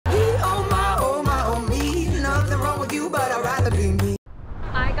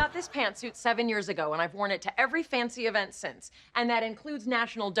this pantsuit 7 years ago, and I've worn it to every fancy event since. And that includes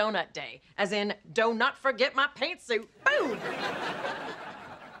National Donut Day, as in, do not forget my pantsuit. Boom!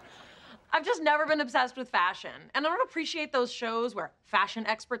 I've just never been obsessed with fashion, and I don't appreciate those shows where fashion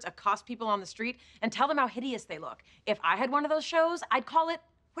experts accost people on the street and tell them how hideous they look. If I had one of those shows, I'd call it,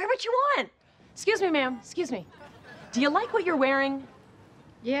 Wear What You Want. Excuse me, ma'am, excuse me. Do you like what you're wearing?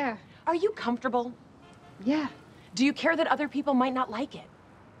 Yeah. Are you comfortable? Yeah. Do you care that other people might not like it?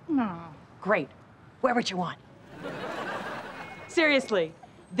 No. Great. Wear what you want. Seriously,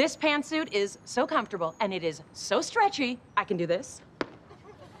 this pantsuit is so comfortable and it is so stretchy. I can do this.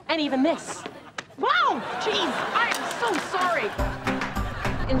 And even this. Wow! Jeez, I am so sorry.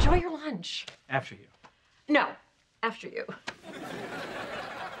 Enjoy your lunch. After you. No, after you.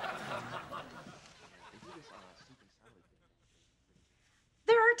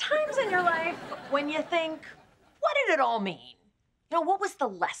 There are times in your life when you think, what did it all mean? You know, what was the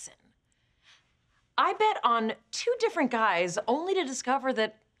lesson? I bet on 2 different guys only to discover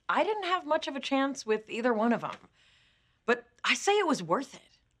that I didn't have much of a chance with either one of them. But I say it was worth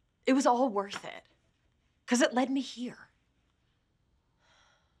it. It was all worth it. Because it led me here.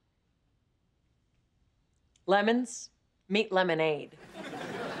 Lemons meet lemonade.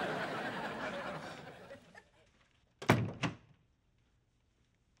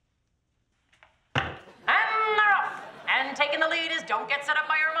 And taking the lead is Don't Get Set Up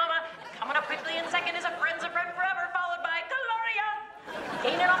by Your Mama. Coming up quickly in second is A Friend's a Friend Forever, followed by Gloria.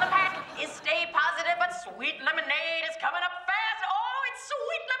 Gaining on the pack is Stay Positive, but Sweet Lemonade is coming up fast. Oh, it's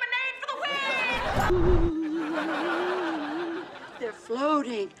Sweet Lemonade for the win! They're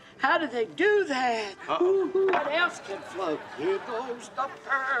floating. How do they do that? What else can float? Here goes the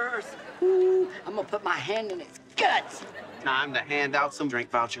purse. Ooh, I'm gonna put my hand in its guts. Time to hand out some drink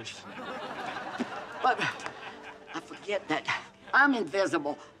vouchers. But I forget that I'm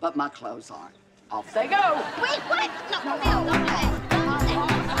invisible, but my clothes aren't. Off they go. Wait, what? No, don't do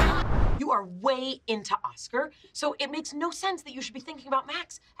it. You are way into Oscar, so it makes no sense that you should be thinking about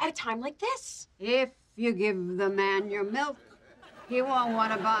Max at a time like this. If you give the man your milk, he won't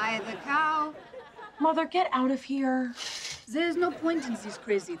want to buy the cow. Mother, get out of here. There's no point in these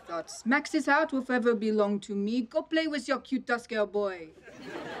crazy thoughts. Max's heart will forever belong to me. Go play with your cute Oscar boy.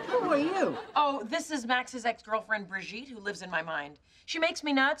 Who are you? Oh, this is Max's ex-girlfriend, Brigitte, who lives in my mind. She makes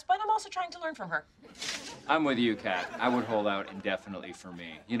me nuts, but I'm also trying to learn from her. I'm with you, Kat. I would hold out indefinitely for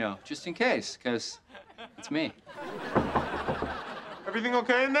me. You know, just in case, because it's me. Everything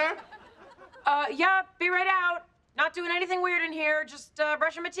okay in there? Yeah, be right out. Not doing anything weird in here, just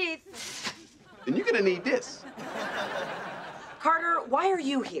brushing my teeth. Then you're gonna need this. Carter, why are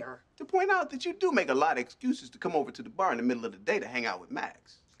you here? To point out that you do make a lot of excuses to come over to the bar in the middle of the day to hang out with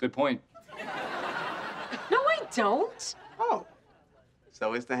Max. Good point. No, I don't. Oh,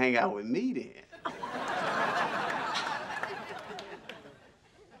 so it's to hang out with me then.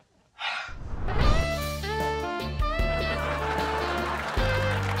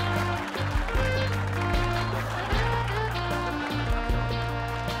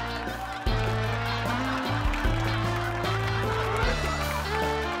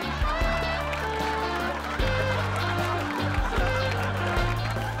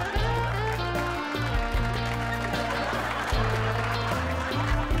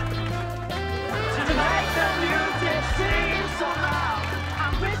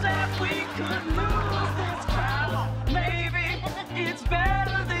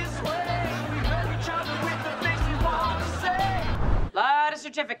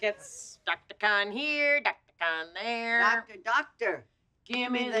 Certificates. Dr. Khan here, Dr. Khan there. Doctor,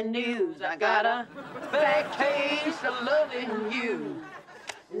 Give me the news. I got a bad case of loving you.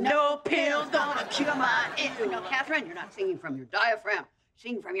 No pills gonna cure my you know, Catherine, you're not singing from your diaphragm.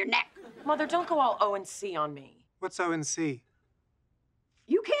 Sing from your neck. Mother, don't go all O and C on me. What's O and C?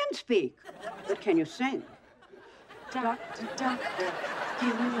 You can speak, but can you sing? Doctor, doctor,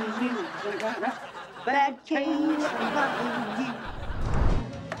 Give me the news. I got a bad case of loving you.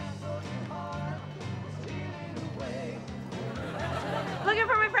 looking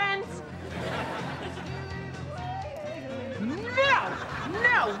for my friends.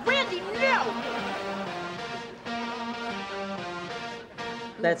 No, Randy, no!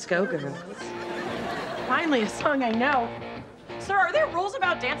 Let's go, girls. Finally, a song I know. Sir, are there rules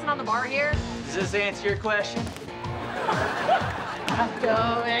about dancing on the bar here? Does this answer your question? I'm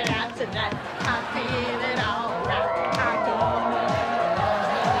going out tonight. I'm feeling all right. I'm going out.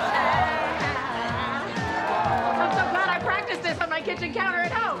 I'm so glad I practiced this on my kitchen counter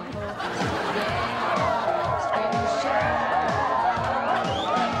at home.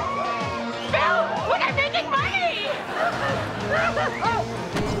 Phil, look, I'm making money!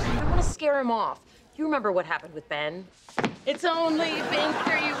 to scare him off. You remember what happened with Ben? It's only been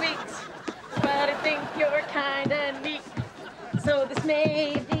 3 weeks, but I think you're kinda neat. So this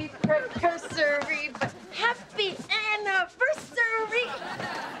may be precursory, but happy anniversary!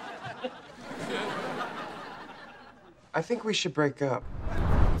 I think we should break up.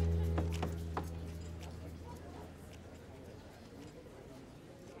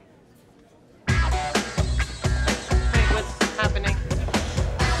 Wait, what's happening?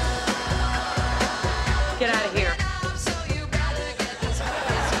 Get out of here.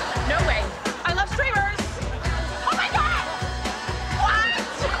 No way. I love streamers. Oh my God! What?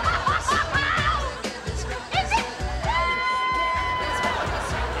 Is it?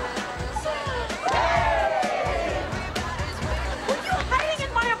 Were you hiding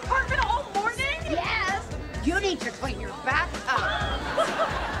in my apartment all morning? Yes. You need to clean your bathtub.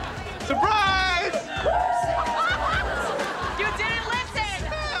 Surprise! You didn't listen.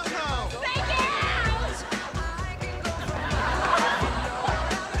 Hell no! Thank you.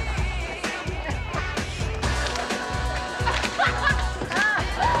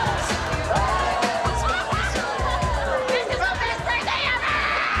 This is the best birthday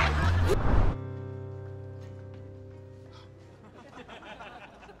ever!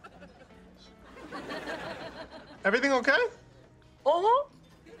 Everything okay? Uh-huh.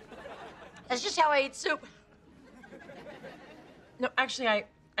 That's just how I eat soup. No, actually, I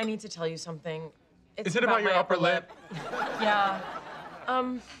need to tell you something. It's Is it about your my upper lip? Yeah.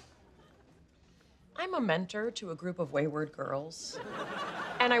 I'm a mentor to a group of wayward girls.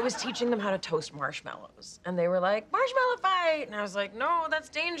 And I was teaching them how to toast marshmallows. And they were like, marshmallow fight! And I was like, no, that's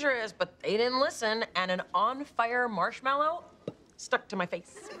dangerous. But they didn't listen, and an on-fire marshmallow stuck to my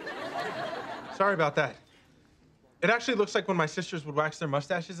face. Sorry about that. It actually looks like when my sisters would wax their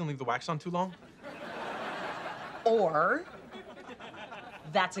mustaches and leave the wax on too long. Or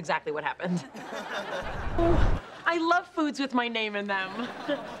that's exactly what happened. I love foods with my name in them.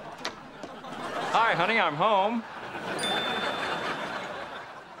 Hi, honey, I'm home.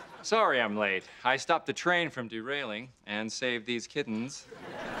 Sorry I'm late. I stopped the train from derailing and saved these kittens.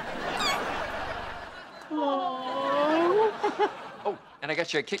 Oh, and I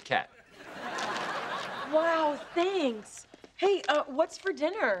got you a Kit Kat. Wow, thanks. Hey, what's for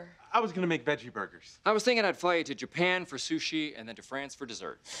dinner? I was gonna make veggie burgers. I was thinking I'd fly you to Japan for sushi and then to France for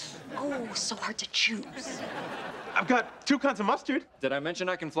dessert. Oh, so hard to choose. I've got 2 kinds of mustard. Did I mention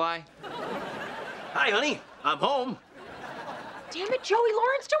I can fly? Hi, honey. I'm home. Damn it, Joey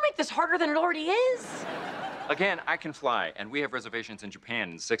Lawrence, don't make this harder than it already is. Again, I can fly, and we have reservations in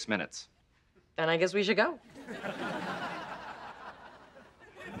Japan in 6 minutes. Then I guess we should go.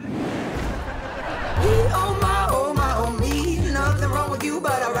 Oh my, oh my, oh me. Nothing wrong with you,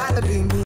 but I'd rather be me.